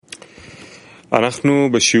Wir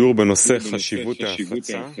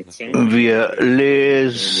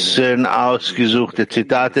lesen ausgesuchte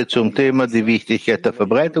Zitate zum Thema die Wichtigkeit der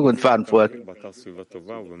Verbreitung und fahren fort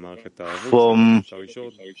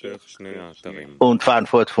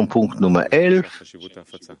vom Punkt Nummer 11.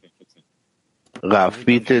 Raf,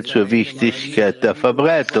 bitte zur Wichtigkeit der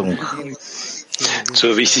Verbreitung.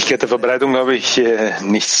 Zur Wichtigkeit der Verbreitung habe ich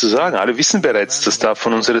nichts zu sagen. Alle wissen bereits, dass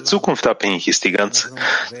davon unsere Zukunft abhängig ist.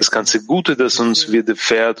 Das ganze Gute, das uns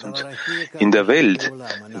widerfährt und in der Welt.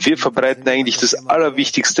 Wir verbreiten eigentlich das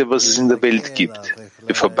Allerwichtigste, was es in der Welt gibt.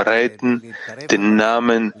 Wir verbreiten den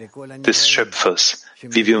Namen des Schöpfers,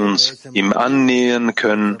 wie wir uns ihm annähern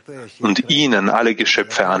können und ihn an alle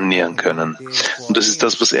Geschöpfe annähern können. Und das ist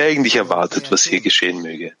das, was er eigentlich erwartet, was hier geschehen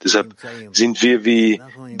möge. Deshalb sind wir wie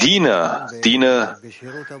Diener,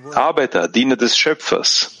 Arbeiter, Diener des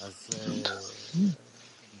Schöpfers.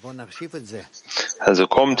 Also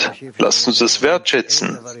kommt, lasst uns das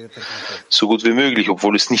wertschätzen, so gut wie möglich,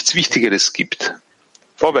 obwohl es nichts Wichtigeres gibt.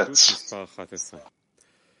 Vorwärts.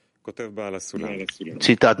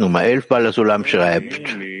 Zitat Nummer 11, Baal Sulam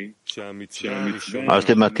schreibt aus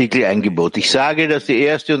dem Artikel Eingebot. Ich sage, dass die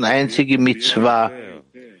erste und einzige Mitzvah,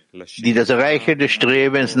 die das Erreichen des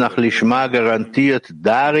Strebens nach Lishma garantiert,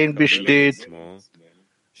 darin besteht,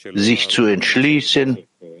 sich zu entschließen,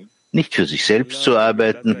 nicht für sich selbst zu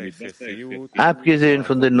arbeiten, abgesehen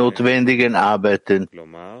von den notwendigen Arbeiten,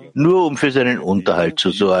 nur um für seinen Unterhalt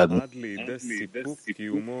zu sorgen.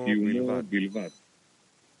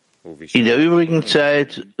 In der übrigen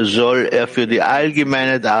Zeit soll er für die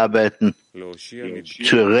Allgemeinheit arbeiten,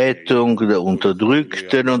 zur Rettung der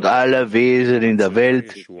Unterdrückten und aller Wesen in der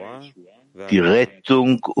Welt, die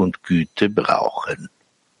Rettung und Güte brauchen.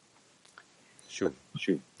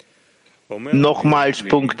 Nochmals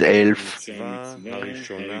Punkt 11.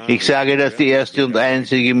 Ich sage, dass die erste und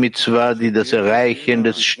einzige Mitzvah, die das Erreichen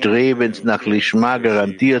des Strebens nach Lishma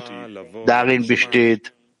garantiert, darin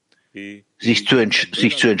besteht, sich zu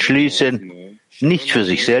entschließen, nicht für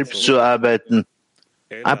sich selbst zu arbeiten,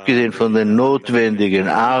 abgesehen von den notwendigen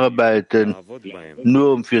Arbeiten,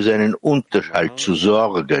 nur um für seinen Unterhalt zu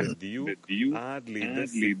sorgen.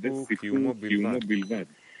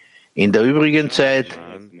 In der übrigen Zeit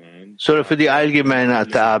soll er für die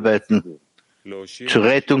Allgemeinheit arbeiten, zur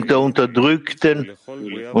Rettung der Unterdrückten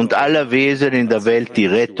und aller Wesen in der Welt, die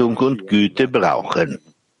Rettung und Güte brauchen.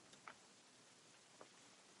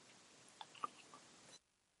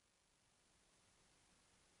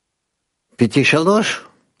 Petach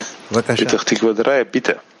 3,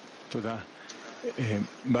 bitte.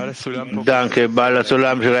 Danke. Baal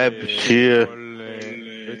Sulam schreibt hier,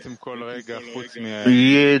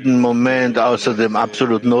 jeden Moment außer dem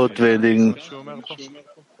absolut Notwendigen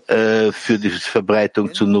für die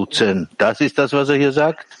Verbreitung zu nutzen. Das ist das, was er hier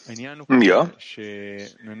sagt? Ja.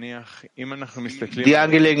 Die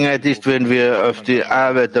Angelegenheit ist, wenn wir auf die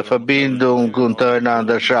Arbeit der Verbindung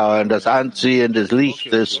untereinander schauen, das Anziehen des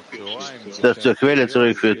Lichtes, das zur Quelle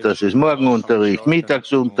zurückführt, das ist Morgenunterricht,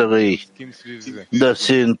 Mittagsunterricht, das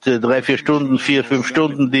sind 3-4 Stunden, 4-5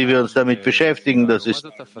 Stunden, die wir uns damit beschäftigen, das ist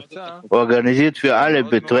organisiert für alle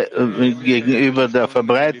gegenüber der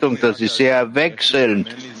Verbreitung, das ist sehr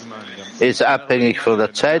wechselnd. Ist abhängig von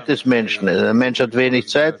der Zeit des Menschen. Der Mensch hat wenig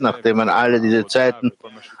Zeit, nachdem man alle diese Zeiten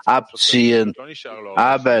abziehen,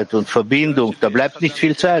 Arbeit und Verbindung, da bleibt nicht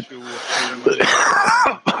viel Zeit.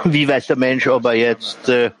 Wie weiß der Mensch, ob er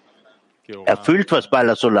jetzt erfüllt, was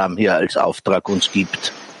Baal Sulam hier als Auftrag uns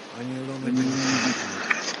gibt?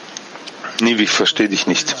 Ich verstehe dich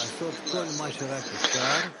nicht.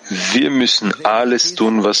 Wir müssen alles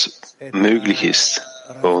tun, was möglich ist,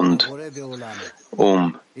 und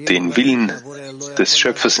um den Willen des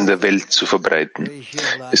Schöpfers in der Welt zu verbreiten.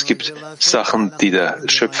 Es gibt Sachen, die der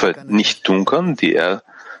Schöpfer nicht tun kann, die er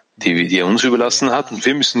uns überlassen hat, und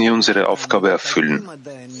wir müssen hier unsere Aufgabe erfüllen.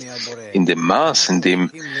 In dem Maß, in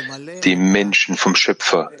dem die Menschen vom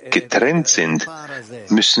Schöpfer getrennt sind,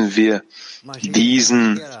 müssen wir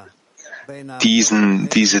diese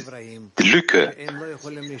Lücke,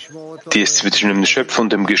 die es zwischen dem Schöpfer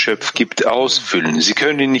und dem Geschöpf gibt, ausfüllen. Sie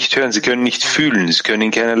können ihn nicht hören, sie können nicht fühlen, sie können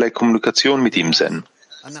in keinerlei Kommunikation mit ihm sein.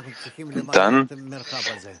 Dann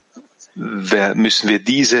müssen wir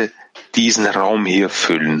diesen Raum hier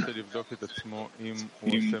füllen.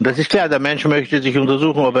 Das ist klar, der Mensch möchte sich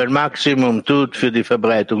untersuchen, ob er ein Maximum tut für die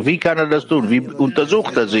Verbreitung. Wie kann er das tun? Wie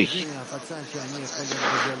untersucht er sich?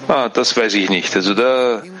 Das weiß ich nicht. Also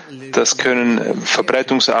das können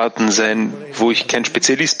Verbreitungsarten sein, wo ich kein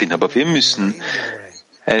Spezialist bin. Aber wir müssen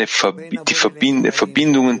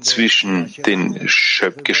Verbindungen zwischen den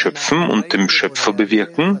Geschöpfen und dem Schöpfer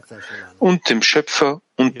bewirken und dem Schöpfer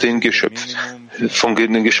und den Geschöpfen. Von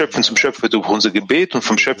den Geschöpfen zum Schöpfer durch unser Gebet und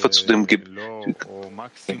vom Schöpfer zu den Geschöpfen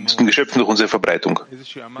durch unsere Verbreitung.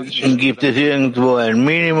 Gibt es irgendwo ein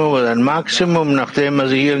Minimum oder ein Maximum, nachdem man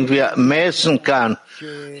sich irgendwie messen kann?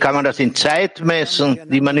 Kann man das in Zeit messen,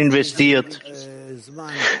 die man investiert?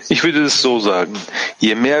 Ich würde das so sagen.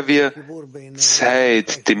 Je mehr wir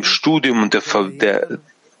Zeit dem Studium und der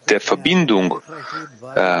Verbindung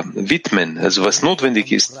widmen, also was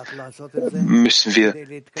notwendig ist, müssen wir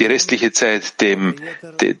die restliche Zeit dem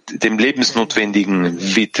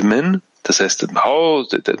Lebensnotwendigen widmen, das heißt dem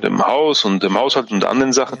Haus und dem Haushalt und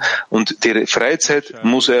anderen Sachen, und die Freizeit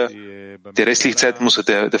die restliche Zeit muss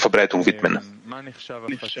er der Verbreitung widmen.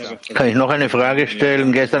 Kann ich noch eine Frage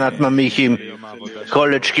stellen? Gestern hat man mich im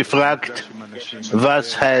College gefragt,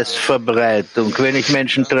 was heißt Verbreitung? Wenn ich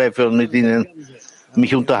Menschen treffe und mit ihnen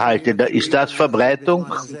mich unterhalte, ist das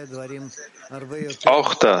Verbreitung?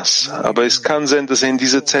 Auch das. Aber es kann sein, dass er in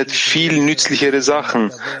dieser Zeit viel nützlichere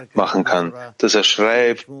Sachen machen kann. Dass er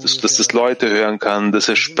schreibt, dass das Leute hören kann, dass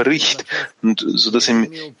er spricht, und so dass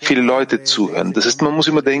ihm viele Leute zuhören. Das heißt, man muss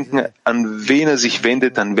immer denken, an wen er sich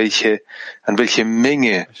wendet, an welche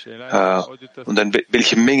Menge und an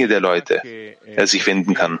welche Menge der Leute er sich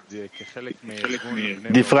wenden kann.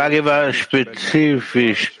 Die Frage war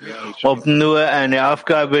spezifisch, ob nur eine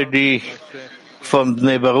Aufgabe, die ich vom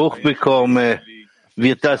Baruch bekomme,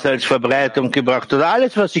 wird das als Verbreitung gebracht. Oder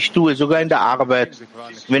alles, was ich tue, sogar in der Arbeit,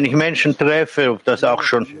 wenn ich Menschen treffe, ob das auch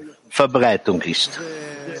schon Verbreitung ist.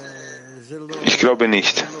 Ich glaube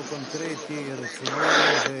nicht.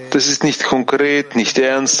 Das ist nicht konkret, nicht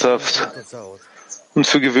ernsthaft, und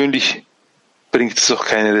für gewöhnlich bringt es auch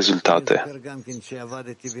keine Resultate.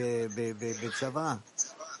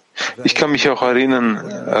 Ich kann mich auch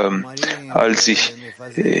erinnern, als ich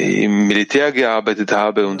im Militär gearbeitet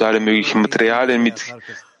habe und alle möglichen Materialien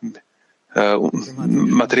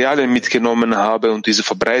mitgenommen habe und diese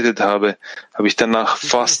verbreitet habe, habe ich danach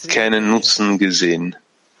fast keinen Nutzen gesehen.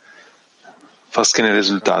 Fast keine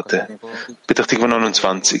Resultate. Betrachtung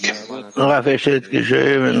 29. Rafa steht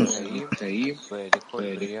geschrieben.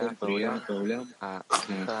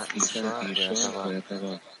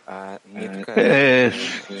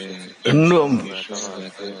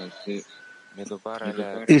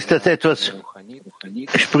 Ist das etwas,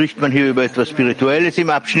 spricht man hier über etwas Spirituelles im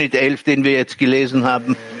Abschnitt 11, den wir jetzt gelesen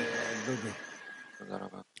haben?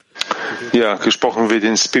 Ja, gesprochen wird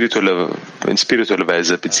in spiritueller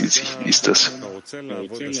Weise ist das.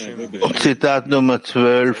 Zitat Nummer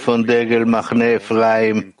 12 von Degel Machne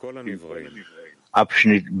Ephraim,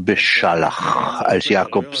 Abschnitt Beschallach, als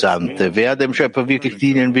Jakob sandte. Wer dem Schöpfer wirklich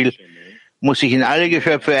dienen will, muss sich in alle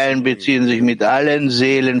Geschöpfe einbeziehen, sich mit allen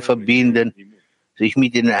Seelen verbinden, sich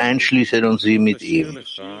mit ihnen einschließen und sie mit ihm,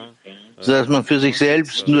 sodass man für sich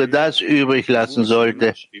selbst nur das übrig lassen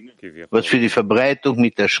sollte, was für die Verbreitung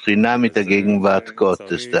mit der Schrina, mit der Gegenwart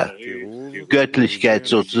Gottes, der Göttlichkeit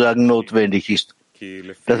sozusagen notwendig ist.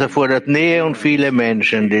 Das erfordert Nähe und viele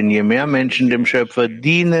Menschen, denn je mehr Menschen dem Schöpfer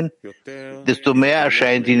dienen, desto mehr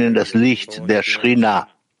erscheint ihnen das Licht der Schrina.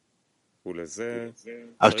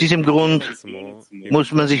 Aus diesem Grund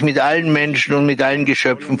muss man sich mit allen Menschen und mit allen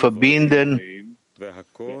Geschöpfen verbinden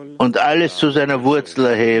und alles zu seiner Wurzel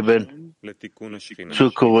erheben,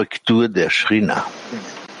 zur Korrektur der Schrina.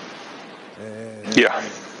 Ja.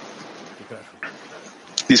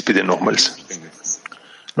 Dies bitte nochmals.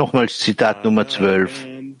 Nochmals Zitat Nummer 12.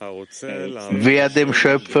 Wer dem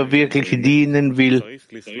Schöpfer wirklich dienen will,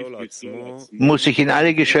 muss sich in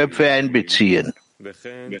alle Geschöpfe einbeziehen,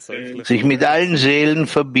 sich mit allen Seelen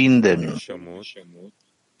verbinden,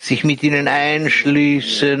 sich mit ihnen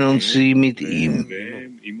einschließen und sie mit ihm,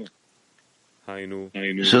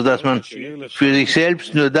 sodass man für sich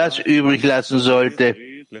selbst nur das übrig lassen sollte,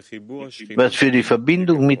 was für die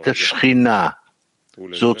Verbindung mit der Schrina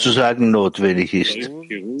sozusagen notwendig ist.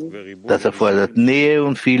 Das erfordert Nähe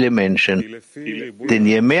und viele Menschen. Denn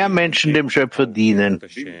je mehr Menschen dem Schöpfer dienen,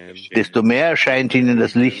 desto mehr erscheint ihnen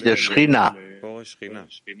das Licht der Schrina.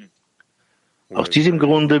 Aus diesem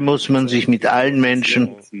Grunde muss man sich mit allen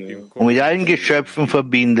Menschen und mit allen Geschöpfen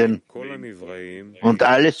verbinden und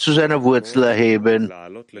alles zu seiner Wurzel erheben,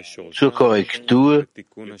 zur Korrektur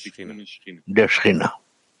der Schrina.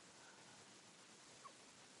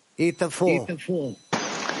 Ita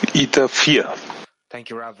 4. Thank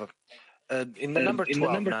you, Rav. In the number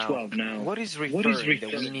 12 now, what is referring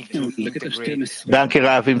that we need to integrate? Danke,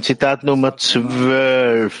 Rav. Im Zitat Nummer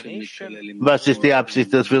 12. Was ist die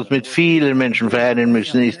Absicht, dass wir uns mit vielen Menschen vereinen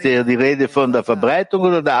müssen? Ist die Rede von der Verbreitung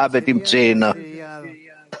oder der Arbeit im Zehner?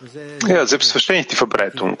 Ja, selbstverständlich die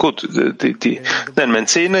Verbreitung. Gut, nein, mein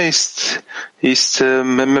Zehner ist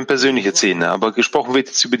mein persönlicher Zehner, aber gesprochen wird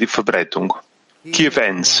jetzt über die Verbreitung. Kiew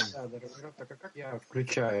 1.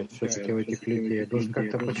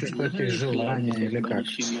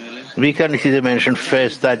 Wie kann ich diese Menschen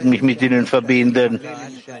festhalten, mich mit ihnen verbinden?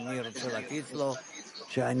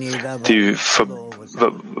 Die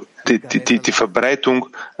Verbreitung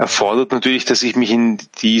erfordert natürlich, dass ich mich in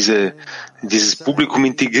dieses Publikum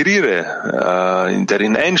integriere,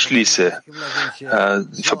 darin einschließe.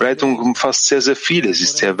 Die Verbreitung umfasst sehr, sehr viel. Es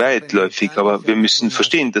ist sehr weitläufig, aber wir müssen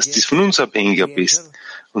verstehen, dass dies von uns abhängig ist.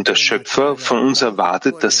 Und der Schöpfer von uns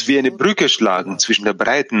erwartet, dass wir eine Brücke schlagen zwischen der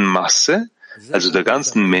breiten Masse, also der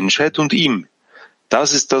ganzen Menschheit, und ihm.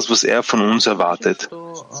 Das ist das, was er von uns erwartet.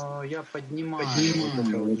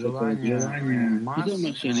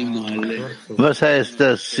 Was heißt,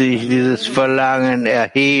 dass ich dieses Verlangen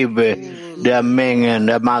erhebe der Mengen,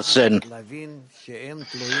 der Massen?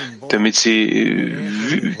 Damit sie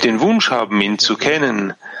den Wunsch haben, ihn zu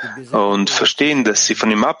kennen und verstehen, dass sie von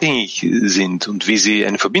ihm abhängig sind und wie sie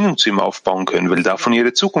eine Verbindung zu ihm aufbauen können, weil davon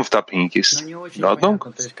ihre Zukunft abhängig ist. In Ordnung?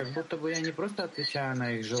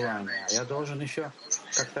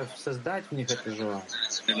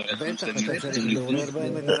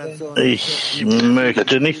 Ich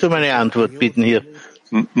möchte nicht um eine Antwort bitten hier.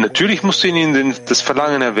 Natürlich musst du in ihnen das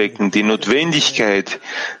Verlangen erwecken, die Notwendigkeit,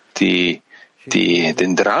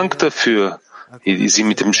 den Drang dafür, sie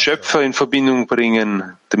mit dem Schöpfer in Verbindung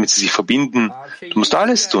bringen, damit sie sich verbinden. Du musst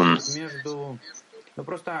alles tun.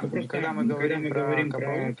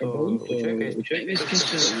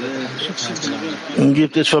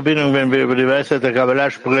 Gibt es Verbindung, wenn wir über die Weisheit der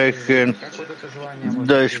Kabbalah sprechen?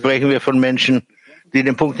 Da sprechen wir von Menschen, die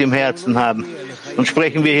den Punkt im Herzen haben. Und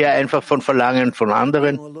sprechen wir hier einfach von Verlangen von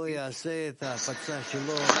anderen?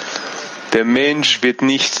 Der Mensch wird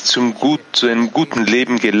nicht zu einem guten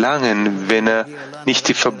Leben gelangen, wenn er nicht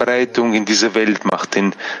die Verbreitung in dieser Welt macht.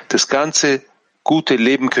 Denn das ganze gute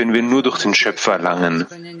Leben können wir nur durch den Schöpfer erlangen.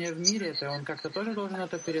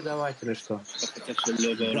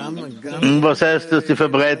 Was heißt das, die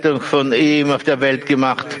Verbreitung von ihm auf der Welt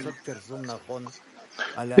gemacht?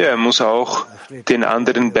 Ja, er muss auch den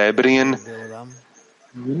anderen beibringen,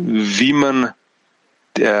 wie man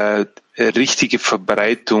richtige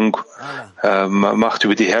Verbreitung macht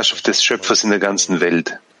über die Herrschaft des Schöpfers in der ganzen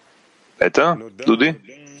Welt. Weiter, Ludi?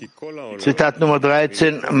 Zitat Nummer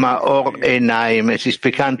 13, Maor Enaim. Es ist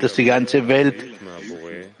bekannt, dass die ganze Welt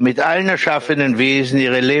mit allen erschaffenen Wesen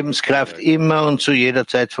ihre Lebenskraft immer und zu jeder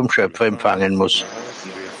Zeit vom Schöpfer empfangen muss.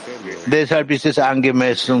 Deshalb ist es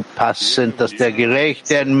angemessen und passend, dass der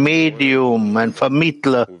Gerechte ein Medium, ein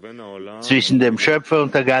Vermittler zwischen dem Schöpfer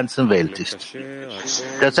und der ganzen Welt ist.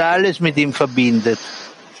 Dass er alles mit ihm verbindet,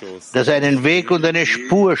 dass er einen Weg und eine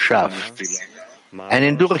Spur schafft,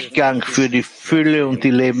 einen Durchgang für die Fülle und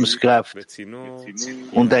die Lebenskraft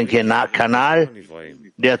und ein Kanal,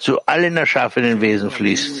 der zu allen erschaffenen Wesen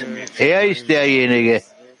fließt. Er ist derjenige,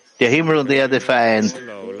 der Himmel und Erde vereint,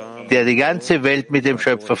 der die ganze Welt mit dem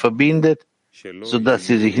Schöpfer verbindet, sodass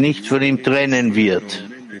sie sich nicht von ihm trennen wird.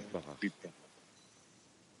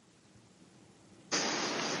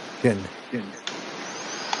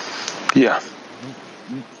 Ja.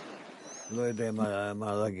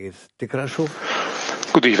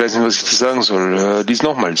 Gut, ich weiß nicht, was ich da sagen soll. Lies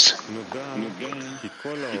nochmals.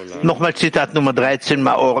 Nochmal Zitat Nummer 13,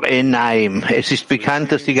 Maor Enaim. Es ist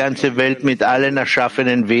bekannt, dass die ganze Welt mit allen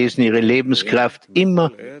erschaffenen Wesen ihre Lebenskraft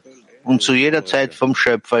immer und zu jeder Zeit vom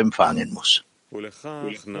Schöpfer empfangen muss.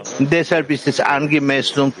 Und deshalb ist es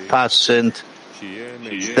angemessen und passend,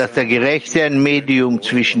 dass der Gerechte ein Medium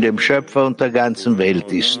zwischen dem Schöpfer und der ganzen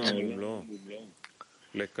Welt ist.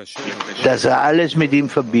 Dass er alles mit ihm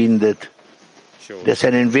verbindet, dass er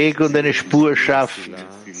einen Weg und eine Spur schafft,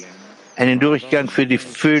 einen Durchgang für die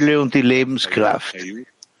Fülle und die Lebenskraft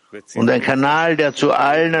und ein Kanal, der zu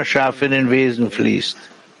allen erschaffenen Wesen fließt.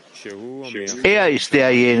 Er ist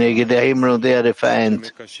derjenige, der Himmel und Erde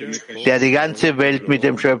vereint, der die ganze Welt mit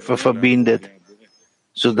dem Schöpfer verbindet,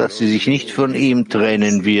 sodass sie sich nicht von ihm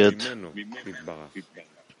trennen wird.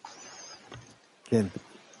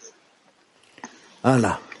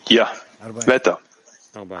 Ja, weiter.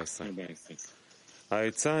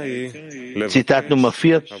 Zitat Nummer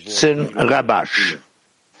 14, Rabash.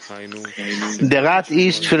 Der Rat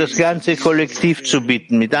ist, für das ganze Kollektiv zu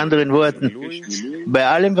bitten. Mit anderen Worten, bei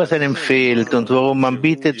allem, was einem fehlt und worum man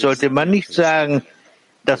bittet, sollte man nicht sagen,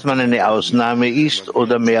 dass man eine Ausnahme ist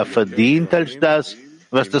oder mehr verdient als das,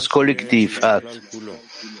 was das Kollektiv hat.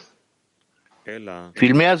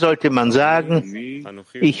 Vielmehr sollte man sagen,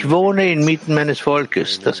 ich wohne inmitten meines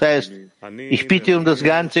Volkes. Das heißt, ich bitte um das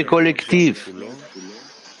ganze Kollektiv,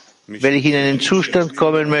 weil ich in einen Zustand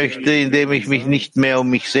kommen möchte, in dem ich mich nicht mehr um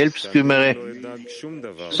mich selbst kümmere,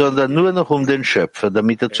 sondern nur noch um den Schöpfer,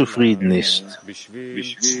 damit er zufrieden ist.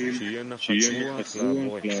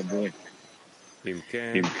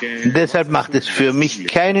 Deshalb macht es für mich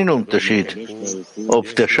keinen Unterschied,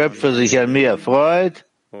 ob der Schöpfer sich an mir erfreut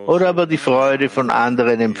oder aber die Freude von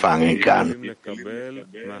anderen empfangen kann.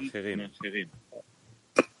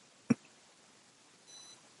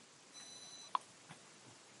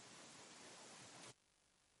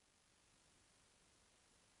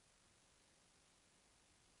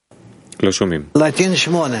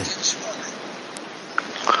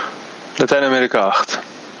 Lateinamerika 8.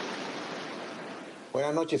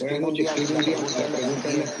 Buenas noches. Tengo una pregunta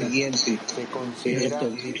siguiente.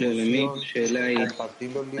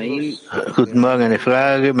 Guten Morgen,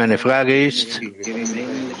 meine Frage ist,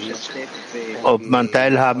 ob man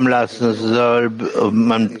teilhaben lassen soll, ob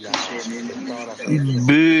man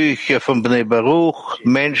Bücher von Bnei Baruch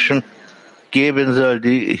Menschen geben soll,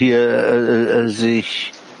 die hier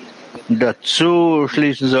sich dazu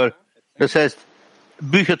schließen soll. Das heißt,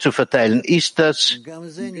 Bücher zu verteilen, ist das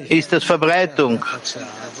Verbreitung?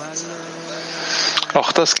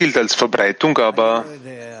 Auch das gilt als Verbreitung, aber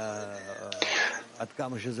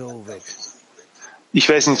ich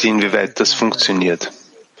weiß nicht, inwieweit das funktioniert.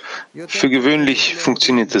 Für gewöhnlich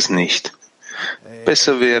funktioniert das nicht.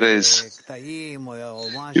 Besser wäre es,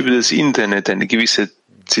 über das Internet eine gewisse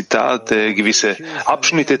Zitate, gewisse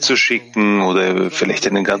Abschnitte zu schicken oder vielleicht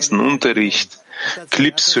einen ganzen Unterricht,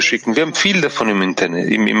 Clips zu schicken. Wir haben viel davon im Internet,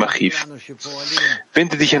 im Archiv.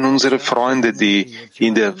 Wende dich an unsere Freunde, die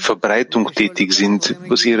in der Verbreitung tätig sind,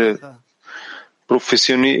 was ihre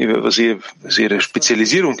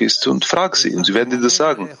Spezialisierung ist, und frag sie, und sie werden dir das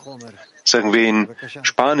sagen. Sagen wir in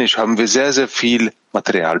Spanisch, haben wir sehr, sehr viel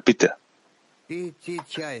Material. Bitte.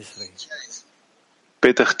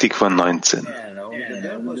 Petach Tikva 19.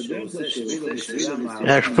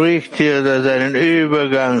 Er spricht hier, dass einen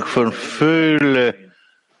Übergang von Fülle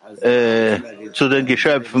zu den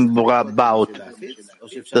Geschöpfen baut.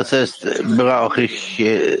 Das heißt, brauche ich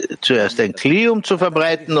zuerst ein Kli, um zu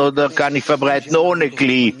verbreiten, oder kann ich verbreiten ohne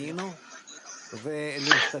Kli?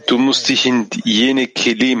 Du musst dich in jene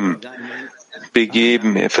Kelim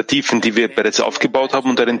begeben, vertiefen, die wir bereits aufgebaut haben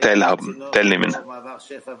und darin teilnehmen.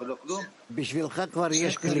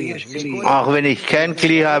 Auch wenn ich kein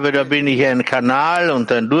Kli habe, da bin ich ein Kanal und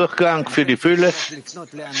ein Durchgang für die Fülle.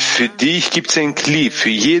 Für dich gibt es ein Kli, für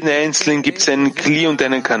jeden Einzelnen gibt es einen Kli und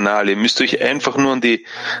einen Kanal. Ihr müsst euch einfach nur an die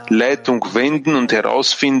Leitung wenden und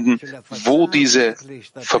herausfinden, wo diese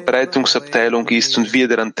Verbreitungsabteilung ist und wie ihr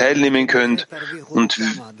daran teilnehmen könnt. Und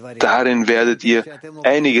darin werdet ihr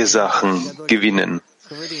einige Sachen gewinnen,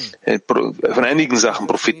 von einigen Sachen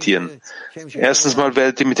profitieren. Erstens mal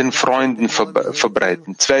werdet ihr mit den Freunden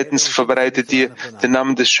verbreiten. Zweitens verbreitet ihr den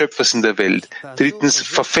Namen des Schöpfers in der Welt. Drittens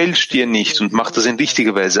verfälscht ihr nicht und macht das in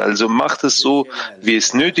richtiger Weise. Also macht es so, wie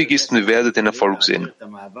es nötig ist, und ihr werdet den Erfolg sehen.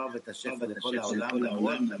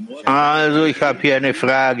 Also ich habe hier eine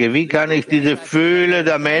Frage. Wie kann ich diese Fülle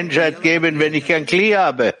der Menschheit geben, wenn ich kein Kli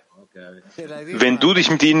habe? Wenn du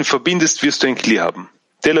dich mit ihnen verbindest, wirst du ein Kli haben.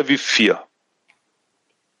 Tel Aviv 4.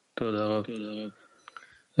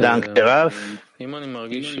 Danke, Raf.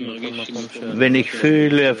 Wenn ich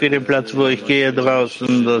fühle, auf jedem Platz, wo ich gehe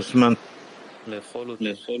draußen, dass man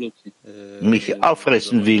mich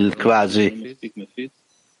auffressen will, quasi,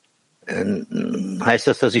 heißt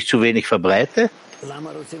das, dass ich zu wenig verbreite?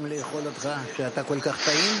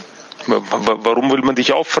 Warum will man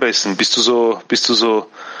dich auffressen?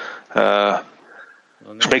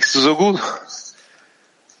 Schmeckst du so gut?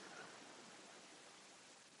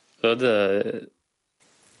 Was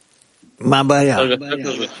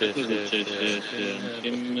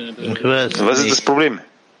ist das Problem?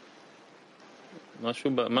 Es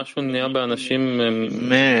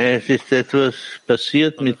ist etwas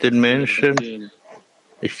passiert mit den Menschen.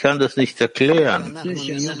 Ich kann das nicht erklären.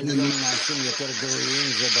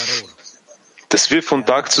 Dass wir von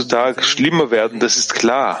Tag zu Tag schlimmer werden, das ist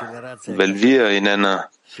klar, weil wir in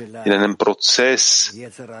einem Prozess,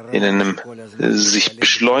 in einem sich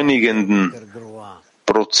beschleunigenden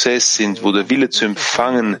Prozess sind, wo der Wille zu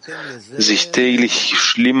empfangen sich täglich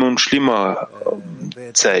schlimmer und schlimmer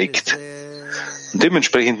zeigt. Und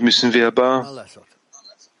dementsprechend müssen wir aber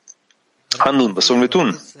handeln. Was sollen wir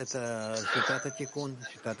tun?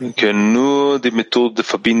 Wir können nur die Methode der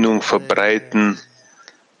Verbindung verbreiten,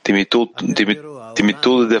 die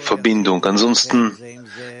Methode der Verbindung. Ansonsten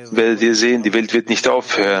werdet ihr sehen, die Welt wird nicht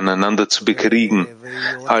aufhören, einander zu bekriegen.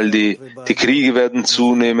 Die Kriege werden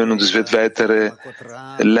zunehmen und es wird weitere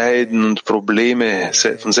Leiden und Probleme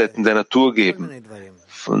von Seiten der Natur geben,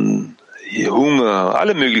 von Hunger,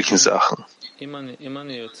 alle möglichen Sachen.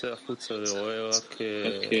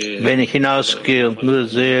 Wenn ich hinausgehe und nur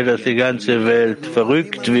sehe, dass die ganze Welt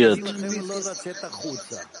verrückt wird.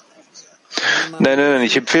 Nein,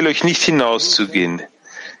 ich empfehle euch nicht hinauszugehen.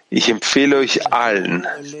 Ich empfehle euch allen,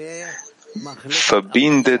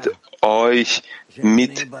 verbindet euch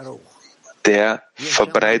mit der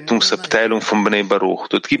Verbreitungsabteilung von Bnei Baruch.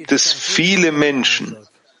 Dort gibt es viele Menschen.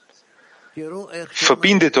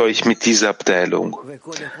 Verbindet euch mit dieser Abteilung.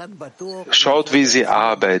 Schaut, wie sie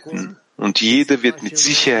arbeiten. Und jeder wird mit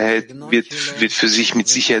Sicherheit, wird für sich mit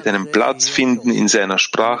Sicherheit einen Platz finden in seiner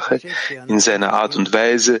Sprache, in seiner Art und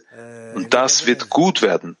Weise. Und das wird gut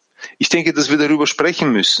werden. Ich denke, dass wir darüber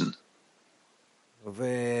sprechen müssen. Und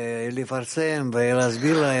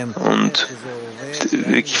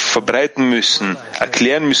wirklich verbreiten müssen,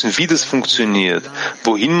 erklären müssen, wie das funktioniert,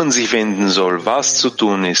 wohin man sich wenden soll, was zu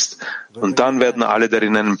tun ist. Und dann werden alle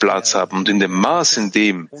darin einen Platz haben. Und in dem Maß, in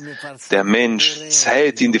dem der Mensch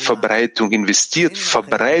Zeit in die Verbreitung investiert,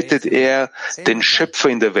 verbreitet er den Schöpfer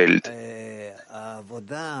in der Welt.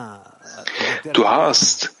 Du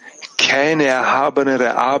hast keine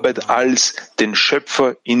erhabenere Arbeit, als den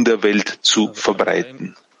Schöpfer in der Welt zu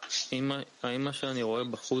verbreiten.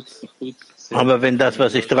 Aber wenn das,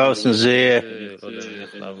 was ich draußen sehe,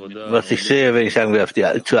 wenn ich sagen wir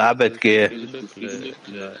zur Arbeit gehe,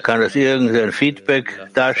 kann das irgendein Feedback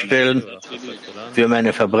darstellen für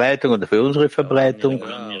meine Verbreitung oder für unsere Verbreitung,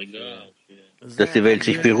 dass die Welt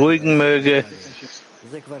sich beruhigen möge?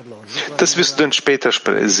 Das wirst du dann später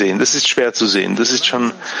sehen. Das ist schwer zu sehen. Das ist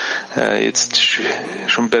schon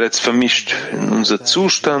bereits vermischt in unser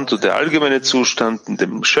Zustand und der allgemeine Zustand, in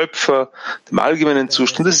dem Schöpfer, dem allgemeinen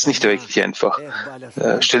Zustand. Das ist nicht wirklich einfach.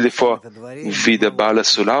 Stell dir vor, wie der Bala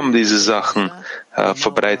Sulam diese Sachen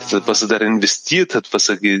verbreitet hat, was er darin investiert hat, was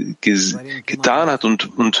er getan hat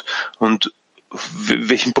und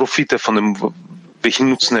welchen Profit er welchen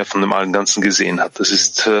Nutzen er von dem allen Ganzen gesehen hat. Das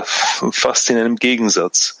ist fast in einem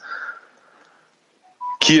Gegensatz.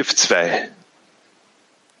 Kiew 2.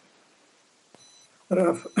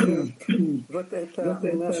 Rav,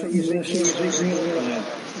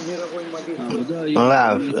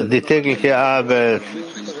 die tägliche Arbeit,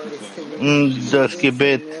 das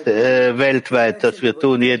Gebet weltweit, das wir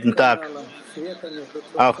tun jeden Tag,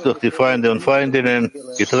 auch durch die Freunde und Freundinnen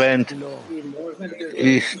getrennt,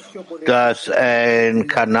 ist das ein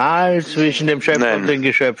Kanal zwischen dem Schöpfer und den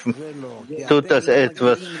Geschöpfen? Tut das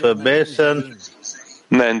etwas verbessern?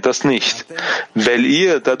 Nein, das nicht, weil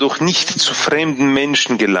ihr dadurch nicht zu fremden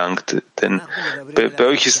Menschen gelangt, denn bei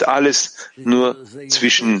euch ist alles nur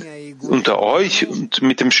unter euch und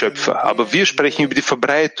mit dem Schöpfer. Aber wir sprechen über die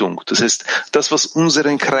Verbreitung, das heißt, das, was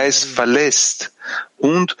unseren Kreis verlässt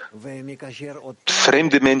und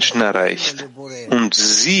fremde Menschen erreicht und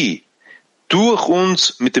sie durch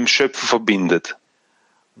uns mit dem Schöpfer verbindet.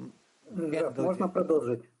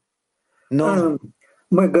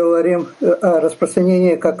 Мы говорим о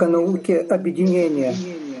распространении как о науке объединения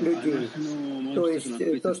людей. То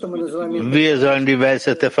есть то, что мы называем... Wir sollen die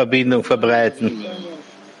Weisheit der Verbindung verbreiten,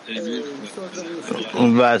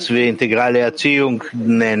 was wir integrale Erziehung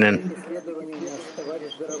nennen.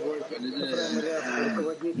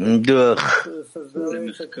 Durch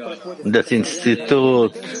das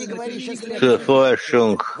Institut zur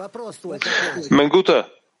Forschung. Mein Guter,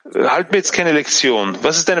 halt mir jetzt keine Lektion.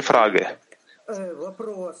 Was ist deine Frage?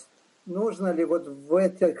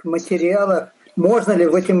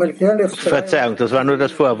 Verzeihung, das war nur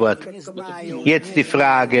das Vorwort. Jetzt die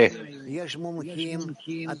Frage.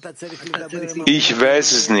 Ich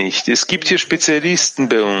weiß es nicht. Es gibt hier Spezialisten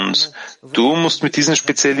bei uns. Du musst mit diesen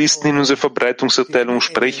Spezialisten in unserer Verbreitungsabteilung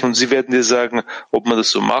sprechen und sie werden dir sagen, ob man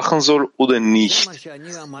das so machen soll oder nicht.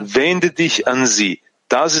 Wende dich an sie.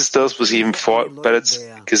 Das ist das, was ich bereits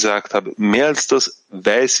gesagt habe. Mehr als das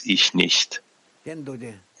weiß ich nicht.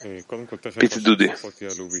 Bitte, Dudi.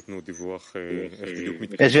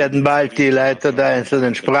 Es werden bald die Leiter der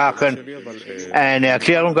einzelnen Sprachen eine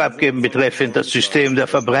Erklärung abgeben betreffend das System der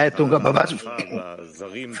Verbreitung. Aber was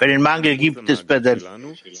für einen Mangel gibt es bei den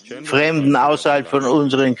Fremden außerhalb von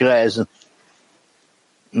unseren Kreisen,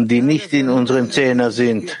 die nicht in unseren Zehner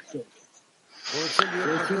sind?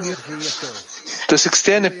 Das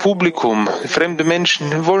externe Publikum, fremde Menschen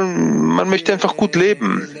man möchte einfach gut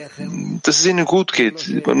leben. dass es ihnen gut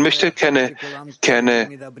geht. Man möchte keine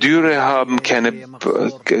Dürre haben,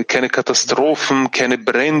 keine Katastrophen, keine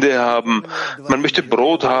Brände haben. Man möchte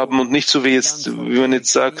Brot haben und nicht so wie man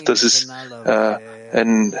jetzt sagt, dass es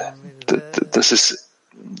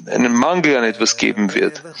einen Mangel an etwas geben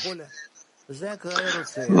wird.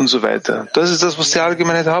 Und so weiter. Das ist das, was die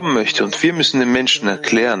Allgemeinheit haben möchte. Und wir müssen den Menschen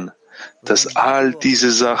erklären, dass all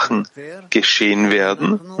diese Sachen geschehen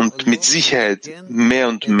werden und mit Sicherheit mehr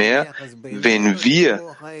und mehr, wenn wir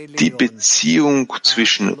die Beziehung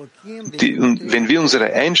wenn wir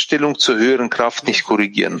unsere Einstellung zur höheren Kraft nicht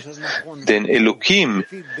korrigieren. Denn Elohim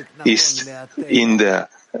ist in der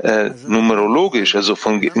numerologisch, also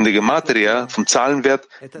in der Gematria, vom Zahlenwert,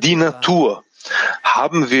 die Natur.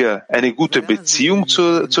 Haben wir eine gute Beziehung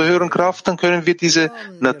zur höheren Kraft, dann können wir diese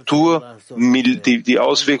Natur, die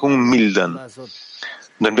Auswirkungen mildern. Und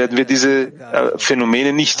dann werden wir diese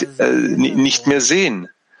Phänomene nicht mehr sehen.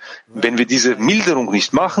 Wenn wir diese Milderung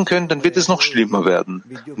nicht machen können, dann wird es noch schlimmer werden.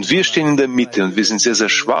 Und wir stehen in der Mitte und wir sind sehr, sehr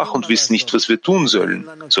schwach und wissen nicht, was wir tun sollen.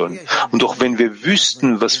 Und auch wenn wir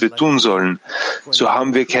wüssten, was wir tun sollen, so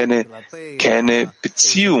haben wir keine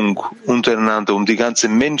Beziehung untereinander, um die ganze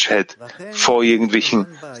Menschheit vor irgendwelchen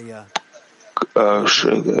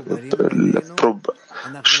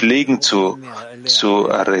Schlägen zu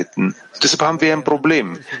retten. Deshalb haben wir ein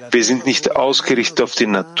Problem. Wir sind nicht ausgerichtet auf die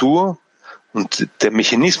Natur, und der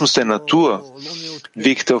Mechanismus der Natur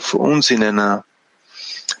wirkt auf uns in einer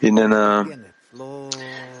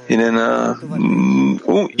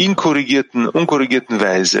unkorrigierten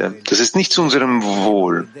Weise. Das ist nicht zu unserem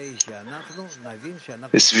Wohl.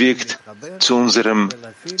 Es wirkt zu unserem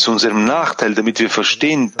Nachteil, damit wir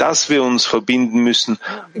verstehen, dass wir uns verbinden müssen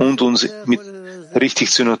und uns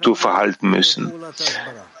richtig zur Natur verhalten müssen.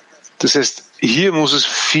 Das heißt, hier muss es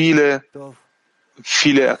viele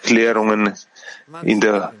Erklärungen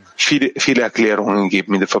viele Erklärungen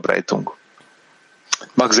geben in der Verbreitung.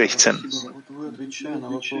 Mark 16.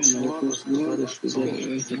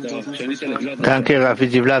 Danke, Rav. Wie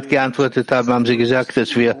Sie Vlad geantwortet haben, haben Sie gesagt,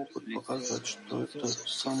 dass wir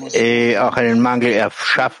auch einen Mangel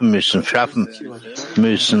schaffen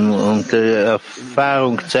müssen. Und die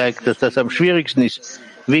Erfahrung zeigt, dass das am schwierigsten ist.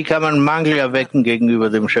 Wie kann man Mangel erwecken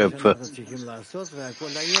gegenüber dem Schöpfer?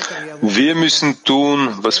 Wir müssen tun,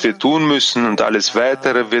 was wir tun müssen, und alles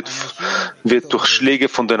Weitere wird durch Schläge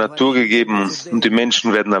von der Natur gegeben und die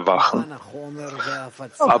Menschen werden erwachen.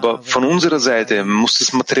 Aber von unserer Seite muss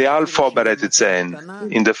das Material vorbereitet sein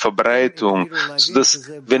in der Verbreitung, sodass,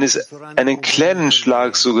 wenn es einen kleinen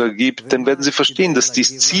Schlag sogar gibt, dann werden sie verstehen, dass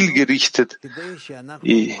dies zielgerichtet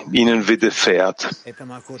ihnen widerfährt.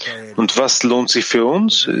 Und was lohnt sich für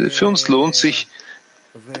uns? Es lohnt sich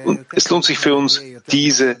für uns,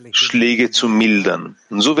 diese Schläge zu mildern.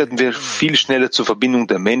 Und so werden wir viel schneller zur Verbindung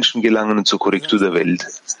der Menschen gelangen und zur Korrektur der Welt.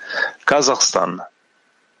 Kasachstan.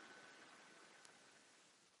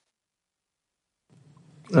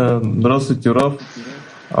 Здравствуйте, Рав.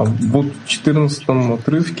 Вот в 14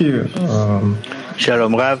 отрывке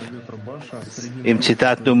Shalom Rav. Im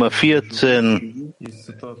Zitat Nummer 14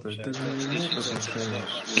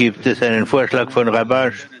 gibt es einen Vorschlag von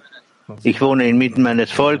Rabash. Ich wohne inmitten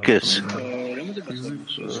meines Volkes.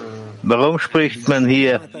 Warum spricht man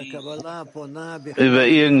hier über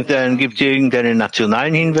gibt es hier irgendeinen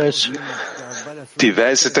nationalen Hinweis? Die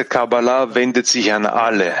Weisheit der Kabbalah wendet sich an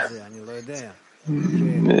alle.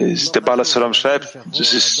 Der Bala Salam schreibt,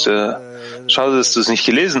 schade, dass du es nicht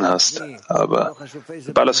gelesen hast, aber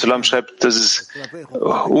der Bala Salam schreibt, dass es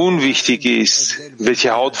unwichtig ist,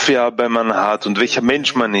 welche Hautfarbe man hat und welcher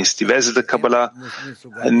Mensch man ist. Die Weisheit der Kabbalah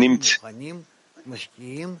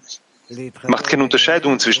macht keine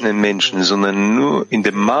Unterscheidung zwischen den Menschen, sondern nur in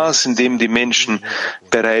dem Maß, in dem die Menschen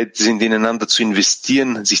bereit sind, ineinander zu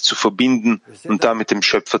investieren, sich zu verbinden und damit dem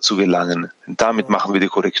Schöpfer zu gelangen. Und damit machen wir die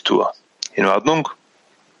Korrektur. In Ordnung?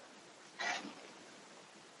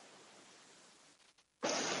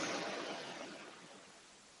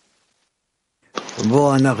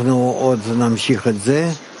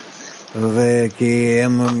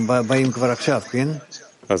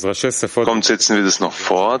 Kommt, setzen wir das noch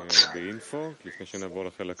fort.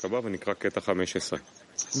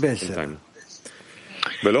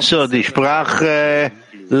 So, die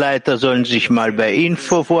Sprachleiter sollen sich mal bei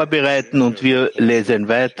Info vorbereiten und wir lesen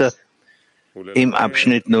weiter. Im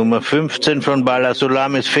Abschnitt Nummer 15 von Bala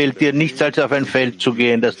Sulam: Es fehlt dir nichts, als auf ein Feld zu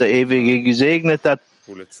gehen, das der Ewige gesegnet hat,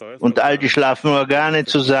 und all die schlaffen Organe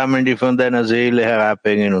zu sammeln, die von deiner Seele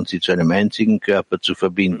herabhängen, und sie zu einem einzigen Körper zu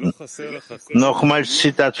verbinden. Nochmals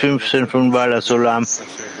Zitat 15 von Bala Sulam: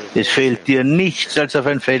 Es fehlt dir nichts, als auf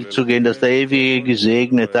ein Feld zu gehen, das der Ewige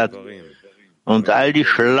gesegnet hat, und all die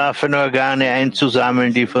schlaffen Organe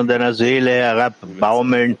einzusammeln, die von deiner Seele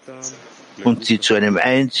herabbaumeln, und sie zu einem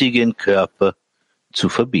einzigen Körper zu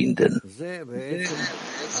verbinden.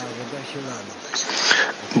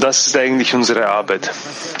 Das ist eigentlich unsere Arbeit.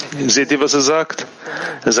 Seht ihr, was er sagt?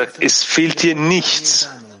 Er sagt, es fehlt dir nichts.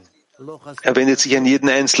 Er wendet sich an jeden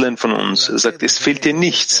Einzelnen von uns. Er sagt, es fehlt dir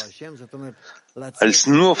nichts, als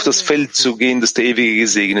nur auf das Feld zu gehen, das der Ewige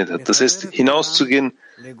gesegnet hat. Das heißt, hinauszugehen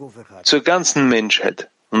zur ganzen Menschheit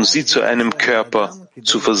und sie zu einem Körper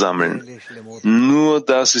zu versammeln. Nur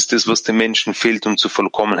das ist es, was den Menschen fehlt, um zur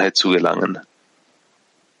Vollkommenheit zu gelangen.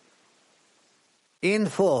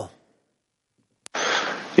 Info.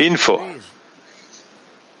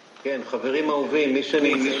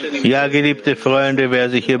 Ja, geliebte Freunde, wer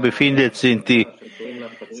sich hier befindet, sind die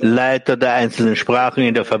Leiter der einzelnen Sprachen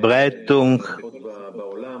in der Verbreitung,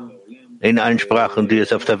 in allen Sprachen, die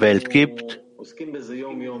es auf der Welt gibt.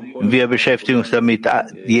 Wir beschäftigen uns damit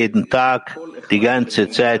jeden Tag, die ganze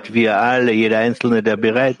Zeit, wir alle, jeder Einzelne, der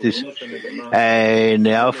bereit ist,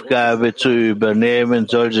 eine Aufgabe zu übernehmen,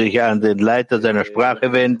 soll sich an den Leiter seiner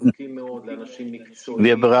Sprache wenden.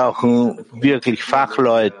 Wir brauchen wirklich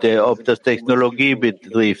Fachleute, ob das Technologie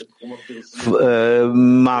betrifft,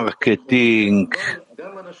 Marketing,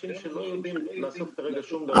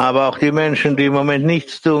 aber auch die Menschen, die im Moment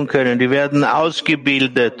nichts tun können, die werden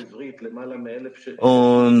ausgebildet.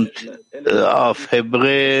 Und auf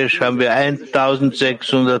Hebräisch haben wir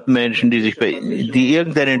 1600 Menschen, die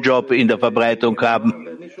irgendeinen Job in der Verbreitung haben.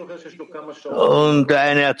 Und der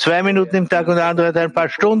eine hat 2 Minuten im Tag und der andere hat ein paar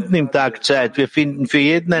Stunden im Tag Zeit. Wir finden für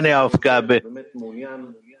jeden eine Aufgabe.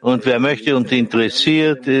 Und wer möchte und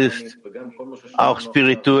interessiert ist, auch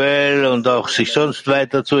spirituell und auch sich sonst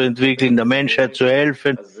weiterzuentwickeln, der Menschheit zu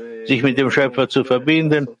helfen, sich mit dem Schöpfer zu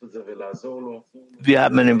verbinden. Wir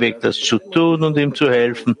haben einen Weg, das zu tun und ihm zu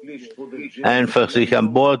helfen. Einfach sich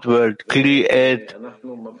an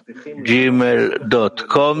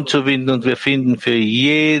boardworldkli@gmail.com zu finden und wir finden für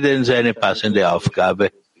jeden seine passende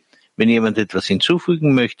Aufgabe. Wenn jemand etwas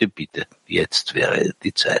hinzufügen möchte, bitte, jetzt wäre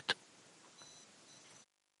die Zeit.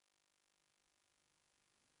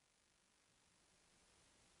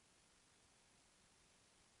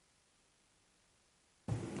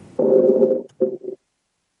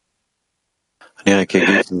 Ja,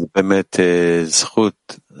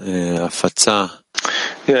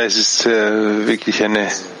 es ist wirklich eine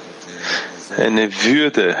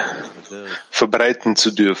Würde, verbreiten zu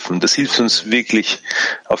dürfen. Das hilft uns wirklich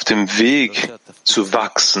auf dem Weg zu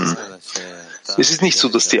wachsen. Es ist nicht so,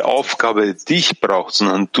 dass die Aufgabe dich braucht,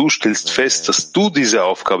 sondern du stellst fest, dass du diese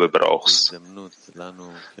Aufgabe brauchst.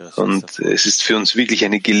 Und es ist für uns wirklich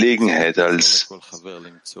eine Gelegenheit als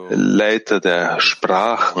Leiter der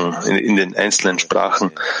Sprachen, in den einzelnen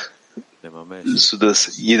Sprachen,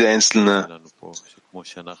 sodass jeder Einzelne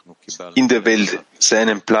in der Welt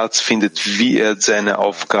seinen Platz findet, wie er seine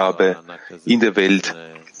Aufgabe in der Welt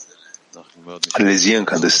realisieren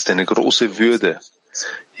kann. Das ist eine große Würde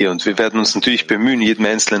hier. Und wir werden uns natürlich bemühen, jedem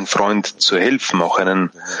einzelnen Freund zu helfen, auch einen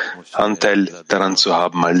Anteil daran zu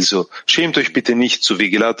haben. Also schämt euch bitte nicht, so wie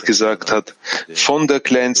Gilad gesagt hat, von der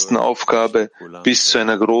kleinsten Aufgabe bis zu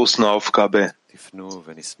einer großen Aufgabe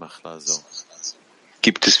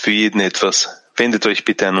gibt es für jeden etwas. Wendet euch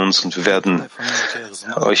bitte an uns und wir werden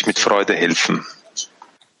euch mit Freude helfen.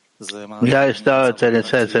 Ja, es dauert seine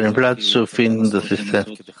Zeit, seinen Platz zu finden. Das ist ein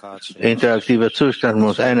interaktiver Zustand. Man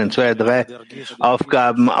muss 1, 2, 3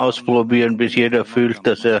 Aufgaben ausprobieren, bis jeder fühlt,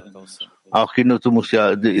 dass er auch du musst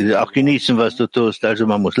ja auch genießen, was du tust. Also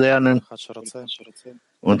man muss lernen.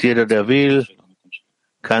 Und jeder, der will,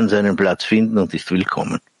 kann seinen Platz finden und ist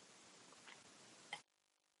willkommen.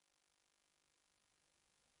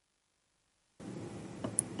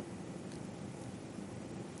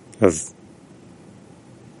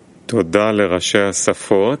 תודה לראשי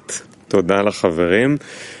השפות, תודה לחברים,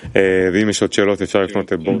 ואם יש עוד שאלות אפשר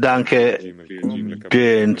לפנות לבורד. Danke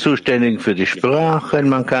den Zuständigen für die Sprachen.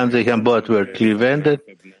 Man kann sich an Boardworld wenden.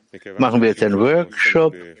 Machen wir jetzt einen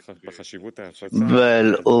Workshop,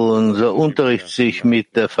 weil unser Unterricht sich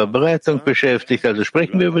mit der Verbreitung beschäftigt. Also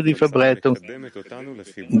sprechen wir über die Verbreitung.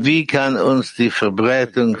 Wie kann uns die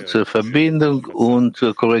Verbreitung zur Verbindung und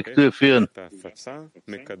zur Korrektur führen?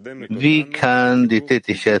 Wie kann die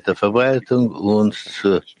Tätigkeit der Verbreitung uns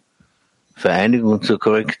zur Vereinigung und zur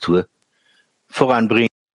Korrektur voranbringen?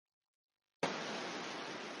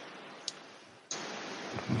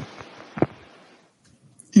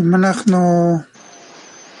 Wenn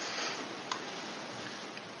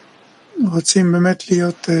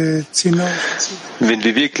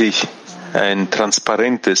wir wirklich ein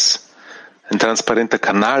transparentes ein transparenter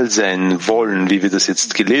Kanal sein wollen, wie wir das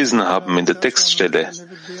jetzt gelesen haben in der Textstelle,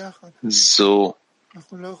 so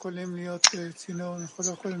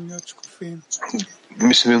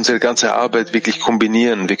müssen wir unsere ganze Arbeit wirklich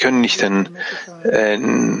kombinieren. Wir können nicht ein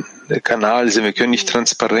Kanal sein, wir können nicht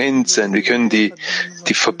transparent sein, wir können die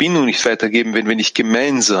Verbindung nicht weitergeben, wenn wir nicht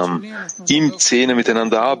gemeinsam im Zehner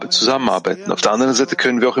miteinander zusammenarbeiten. Auf der anderen Seite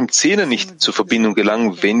können wir auch im Zehner nicht zur Verbindung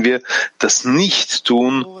gelangen, wenn wir das nicht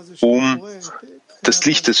tun, um das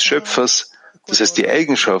Licht des Schöpfers, das heißt die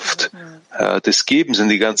Eigenschaft des Gebens in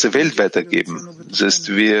die ganze Welt weitergeben. Das heißt,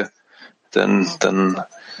 dann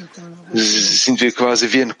sind wir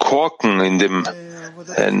quasi wie ein Korken in dem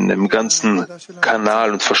ganzen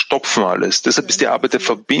Kanal und verstopfen alles. Deshalb ist die Arbeit der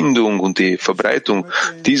Verbindung und die Verbreitung,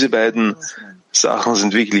 diese beiden Sachen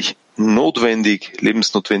sind wirklich notwendig,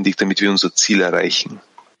 lebensnotwendig, damit wir unser Ziel erreichen.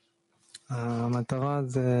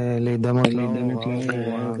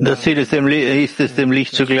 Das Ziel ist es, dem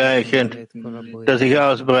Licht zu gleichen, das sich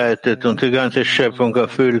ausbreitet und die ganze Schöpfung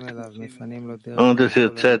erfüllt. Und es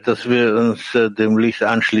wird Zeit, dass wir uns dem Licht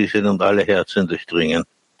anschließen und alle Herzen durchdringen.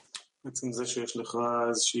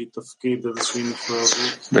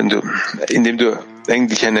 Indem du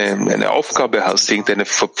eigentlich eine Aufgabe hast, irgendeine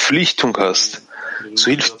Verpflichtung hast, so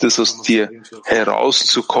hilft es aus dir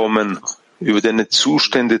herauszukommen, über deine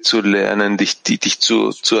Zustände zu lernen, dich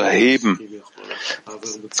zu erheben,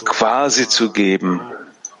 quasi zu geben.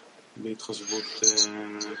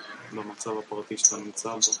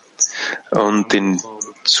 Und den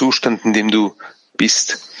Zustand, in dem du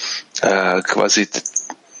bist, quasi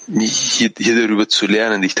hier darüber zu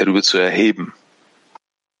lernen, dich darüber zu erheben.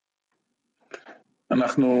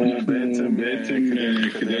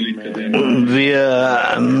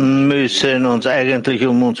 Wir müssen uns eigentlich,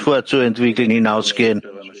 um uns fortzuentwickeln, hinausgehen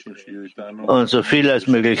und so viel als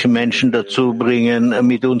möglich Menschen dazu bringen,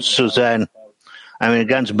 mit uns zu sein, eine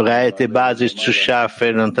ganz breite Basis zu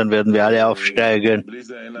schaffen, und dann werden wir alle aufsteigen.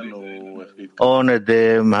 Ohne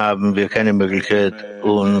dem haben wir keine Möglichkeit,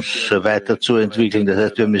 uns weiterzuentwickeln. Das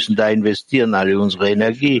heißt, wir müssen da investieren, alle unsere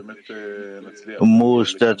Energie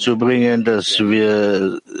muss dazu bringen, dass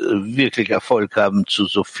wir wirklich Erfolg haben, zu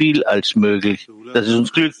so viel als möglich, dass es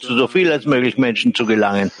uns glückt, zu so viel als möglich Menschen zu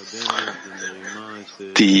gelangen.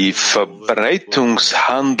 Die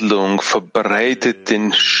Verbreitungshandlung verbreitet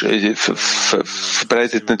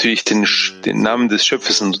natürlich den Namen des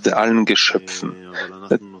Schöpfers unter allen Geschöpfen.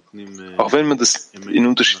 Auch wenn man das in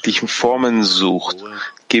unterschiedlichen Formen sucht,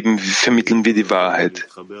 vermitteln wir die Wahrheit.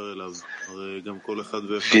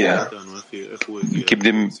 Wir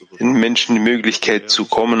geben den Menschen die Möglichkeit zu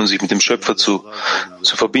kommen und sich mit dem Schöpfer zu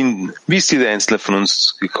verbinden. Wie ist jeder Einzelne von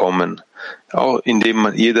uns gekommen? Auch indem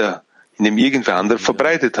irgendwer andere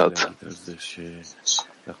verbreitet hat.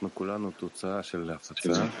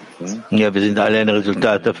 Ja, wir sind alle ein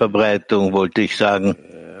Resultat der Verbreitung, wollte ich sagen.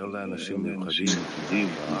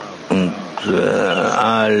 Und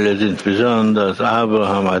alle sind besonders,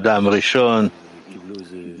 Abraham, Adam, Rishon.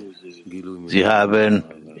 Sie haben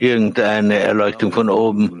irgendeine Erleuchtung von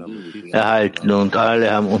oben erhalten und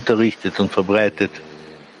alle haben unterrichtet und verbreitet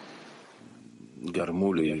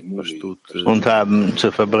und haben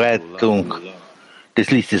zur Verbreitung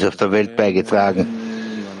des Lichtes auf der Welt beigetragen.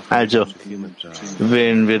 Also,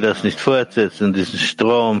 wenn wir das nicht fortsetzen, diesen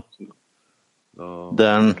Strom,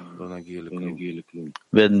 dann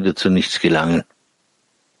werden wir zu nichts gelangen.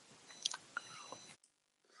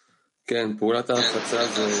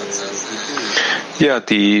 Ja,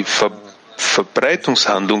 die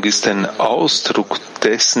Verbreitungshandlung ist ein Ausdruck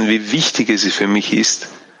dessen, wie wichtig es für mich ist,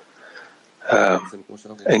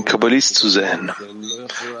 ein Kabbalist zu sein.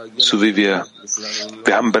 So wie wir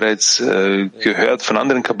haben bereits gehört von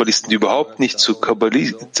anderen Kabbalisten, die überhaupt nicht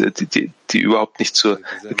die überhaupt nicht zur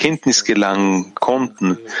Erkenntnis gelangen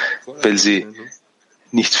konnten, weil sie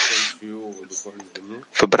nicht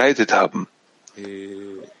verbreitet haben.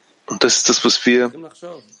 Und das ist das, was wir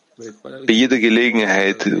bei jeder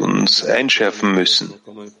Gelegenheit uns einschärfen müssen.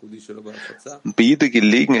 Und bei jeder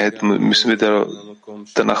Gelegenheit müssen wir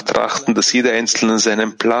danach trachten, dass jeder Einzelne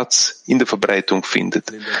seinen Platz in der Verbreitung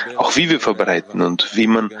findet. Auch wie wir verbreiten und wie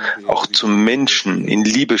man auch zum Menschen in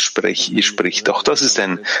Liebe spricht. Auch das ist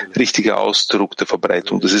ein richtiger Ausdruck der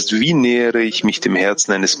Verbreitung. Das ist, wie nähere ich mich dem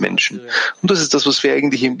Herzen eines Menschen. Und das ist das, was wir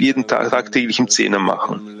eigentlich jeden Tag tagtäglich im Zehner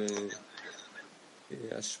machen.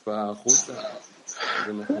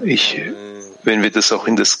 Wenn wir das auch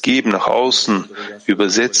in das Geben nach außen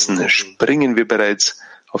übersetzen, springen wir bereits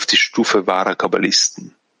auf die Stufe wahrer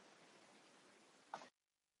Kabbalisten.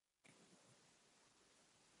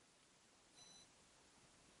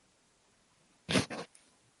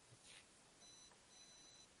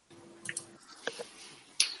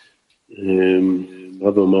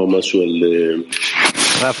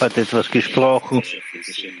 Raf hat etwas gesprochen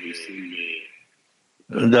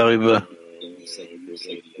darüber.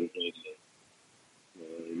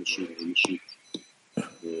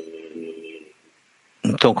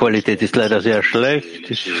 Die Tonqualität ist leider sehr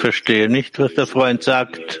schlecht. Ich verstehe nicht, was der Freund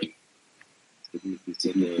sagt.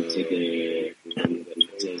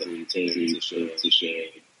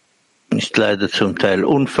 Ist leider zum Teil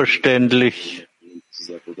unverständlich.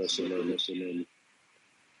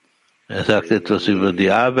 Er sagt etwas über die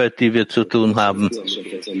Arbeit, die wir zu tun haben.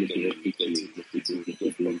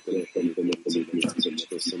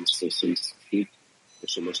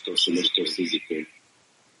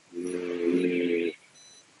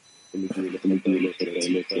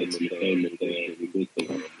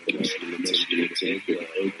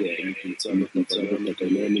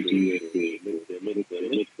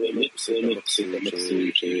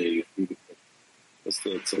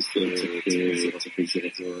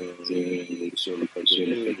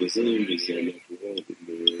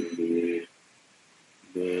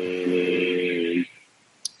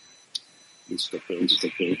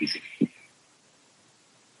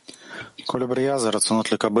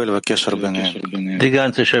 Die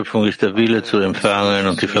ganze Schöpfung ist der Wille zu empfangen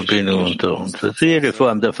und die Verbindung unter uns. Also jede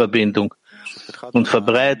Form der Verbindung und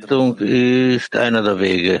Verbreitung ist einer der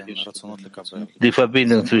Wege. Die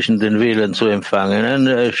Verbindung zwischen den Willen zu empfangen,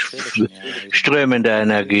 eine strömende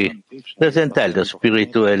Energie. Das ist ein Teil der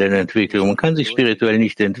spirituellen Entwicklung. Man kann sich spirituell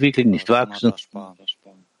nicht entwickeln, nicht wachsen.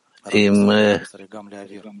 Im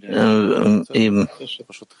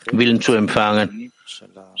Willen zu empfangen.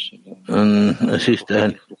 Und es ist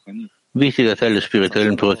ein wichtiger Teil des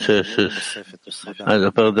spirituellen Prozesses.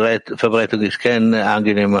 Also Verbreitung ist kein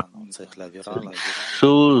angenehmer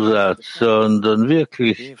Zusatz, sondern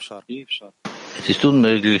wirklich, es ist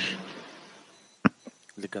unmöglich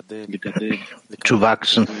zu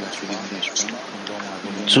wachsen,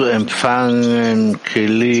 zu empfangen,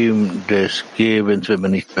 Kelim des Gebens, wenn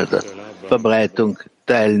man nicht bei der Verbreitung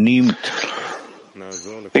teilnimmt.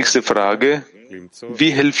 Nächste Frage.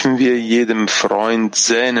 Wie helfen wir jedem Freund,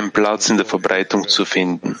 seinen Platz in der Verbreitung zu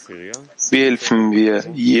finden? Wie helfen wir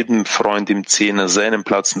jedem Freund im Zehner, seinen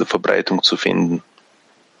Platz in der Verbreitung zu finden?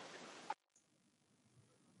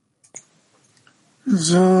 Das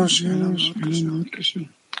ist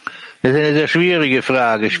eine sehr schwierige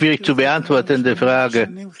Frage, schwierig zu beantwortende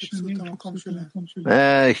Frage.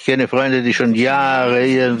 Ich kenne Freunde, die schon Jahre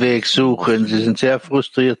ihren Weg suchen. Sie sind sehr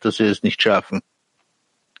frustriert, dass sie es nicht schaffen.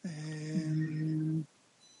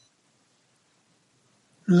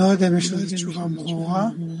 Ich weiß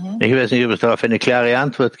nicht, ob es darauf eine klare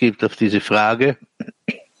Antwort gibt auf diese Frage.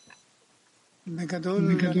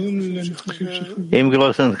 Im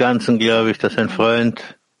Großen und Ganzen glaube ich, dass ein Freund,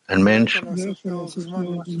 ein Mensch,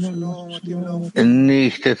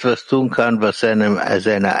 nicht etwas tun kann, was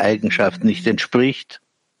seiner Eigenschaft nicht entspricht.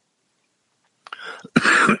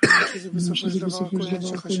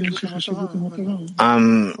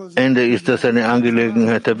 Am Ende ist das eine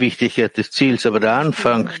Angelegenheit der Wichtigkeit des Ziels, aber der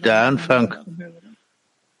Anfang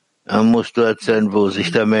muss dort sein, wo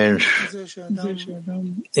sich der Mensch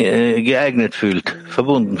geeignet fühlt,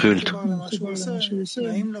 verbunden fühlt.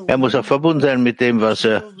 Er muss auch verbunden sein mit dem, was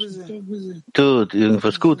er tut,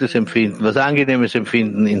 irgendwas Gutes empfinden, was Angenehmes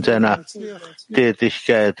empfinden in seiner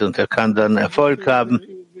Tätigkeit, und er kann dann Erfolg haben,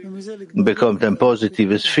 bekommt ein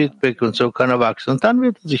positives Feedback, und so kann er wachsen, und dann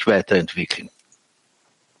wird er sich weiterentwickeln.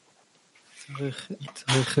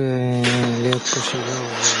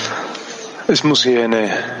 Es muss hier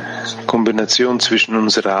eine Kombination zwischen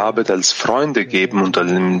unserer Arbeit als Freunde geben und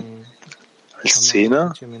als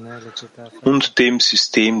Zehner und dem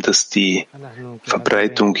System, das die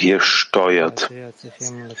Verbreitung hier steuert.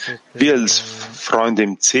 Wir als Freunde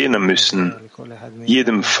im Zehner müssen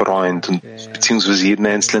jedem Freund und beziehungsweise jedem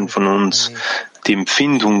Einzelnen von uns die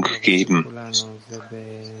Empfindung geben,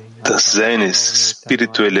 dass seine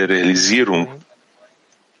spirituelle Realisierung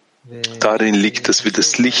darin liegt, dass wir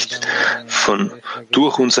das Licht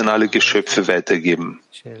durch uns an alle Geschöpfe weitergeben.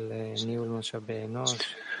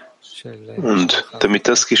 Und damit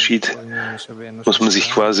das geschieht, muss man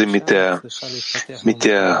sich quasi mit der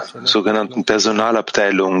sogenannten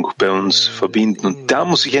Personalabteilung bei uns verbinden. Und da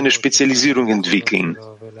muss sich eine Spezialisierung entwickeln,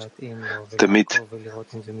 damit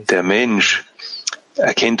der Mensch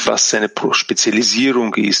erkennt, was seine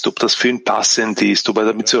Spezialisierung ist, ob das für ihn passend ist, ob er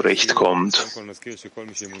damit zurechtkommt.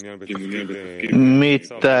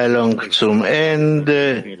 Mitteilung zum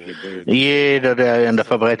Ende. Jeder, der an der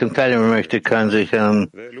Verbreitung teilnehmen möchte, kann sich an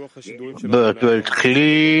World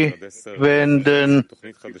Kli wenden.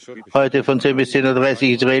 Heute von 10 bis 10:30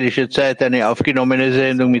 Uhr israelische Zeit eine aufgenommene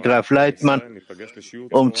Sendung mit Rav Leitmann.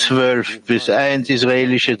 Um 12 bis 1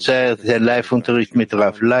 israelische Zeit ein Live-Unterricht mit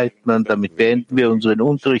Rav Leitmann. Damit beenden wir unseren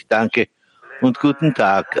Unterricht. Danke und guten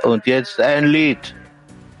Tag. Und jetzt ein Lied.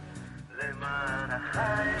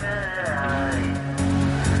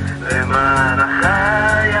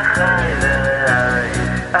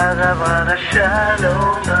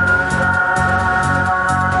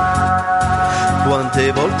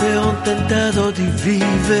 Quante volte ho tentato di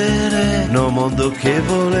vivere in un mondo che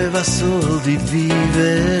voleva solo di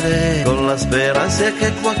vivere, con la speranza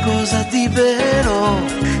che qualcosa di vero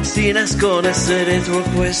si nascondesse dentro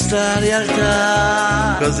questa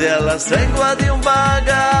realtà. Così alla stregua di un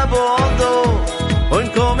vagabondo ho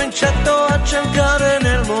incominciato a cercare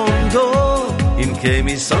nel mondo, in che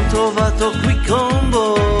mi son trovato qui con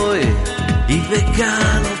voi, il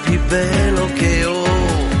vegano più bello che ho.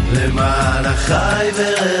 למען החי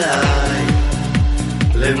ורעי,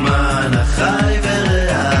 למען החי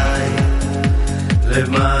ורעי,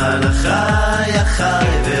 למען החי החי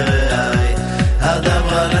ורעי,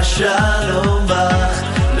 הדברה לשלום בך,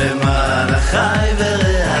 למען החי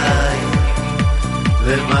ורעי,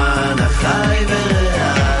 למען החי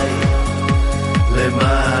ורעי,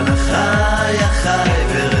 למען החי החי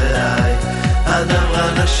ורעי,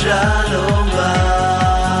 הדברה לשלום בך.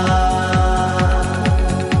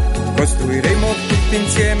 Costruiremo tutti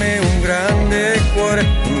insieme un grande cuore,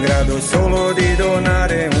 in grado solo di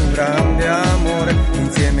donare un grande amore.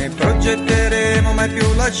 Insieme progetteremo, mai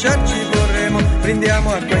più lasciarci vorremmo.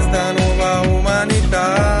 Brindiamo a questa nuova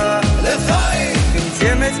umanità. Le fai!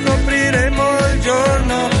 Insieme scopriremo il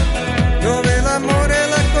giorno dove l'amore è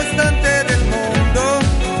la costante del mondo.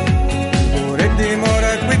 Ora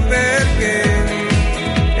dimora qui perché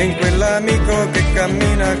è in quell'amico che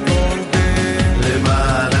cammina con te.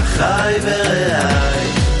 למען החי ורעי,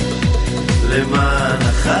 למען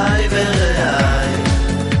החי ורעי,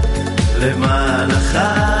 למען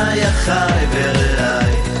החי החי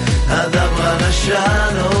ורעי, הדברה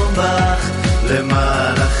לשלום בך,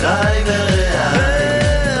 למען החי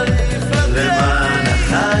ורעי, למען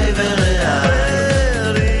החי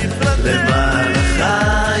ורעי, למען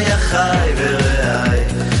החי החי ורעי,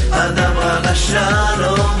 הדברה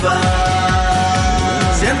לשלום בך.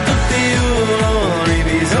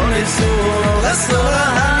 La sola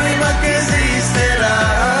anima che esisterà,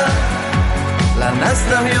 la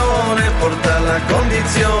nostra unione porta alla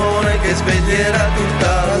condizione che sveglierà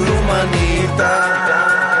tutta l'umanità.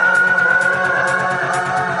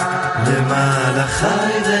 למען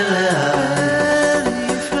החי ורעי,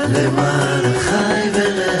 למען החי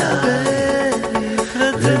ורעי,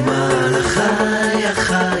 למען החי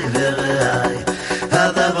החי ורעי,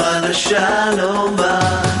 הדברה לשלום בא,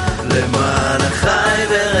 למען החי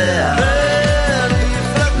ורעי.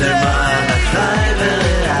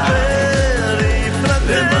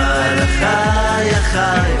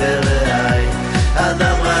 חי ורעי,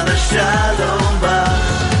 הדברה לשלום בא,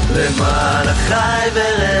 למען החי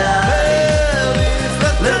ורעי.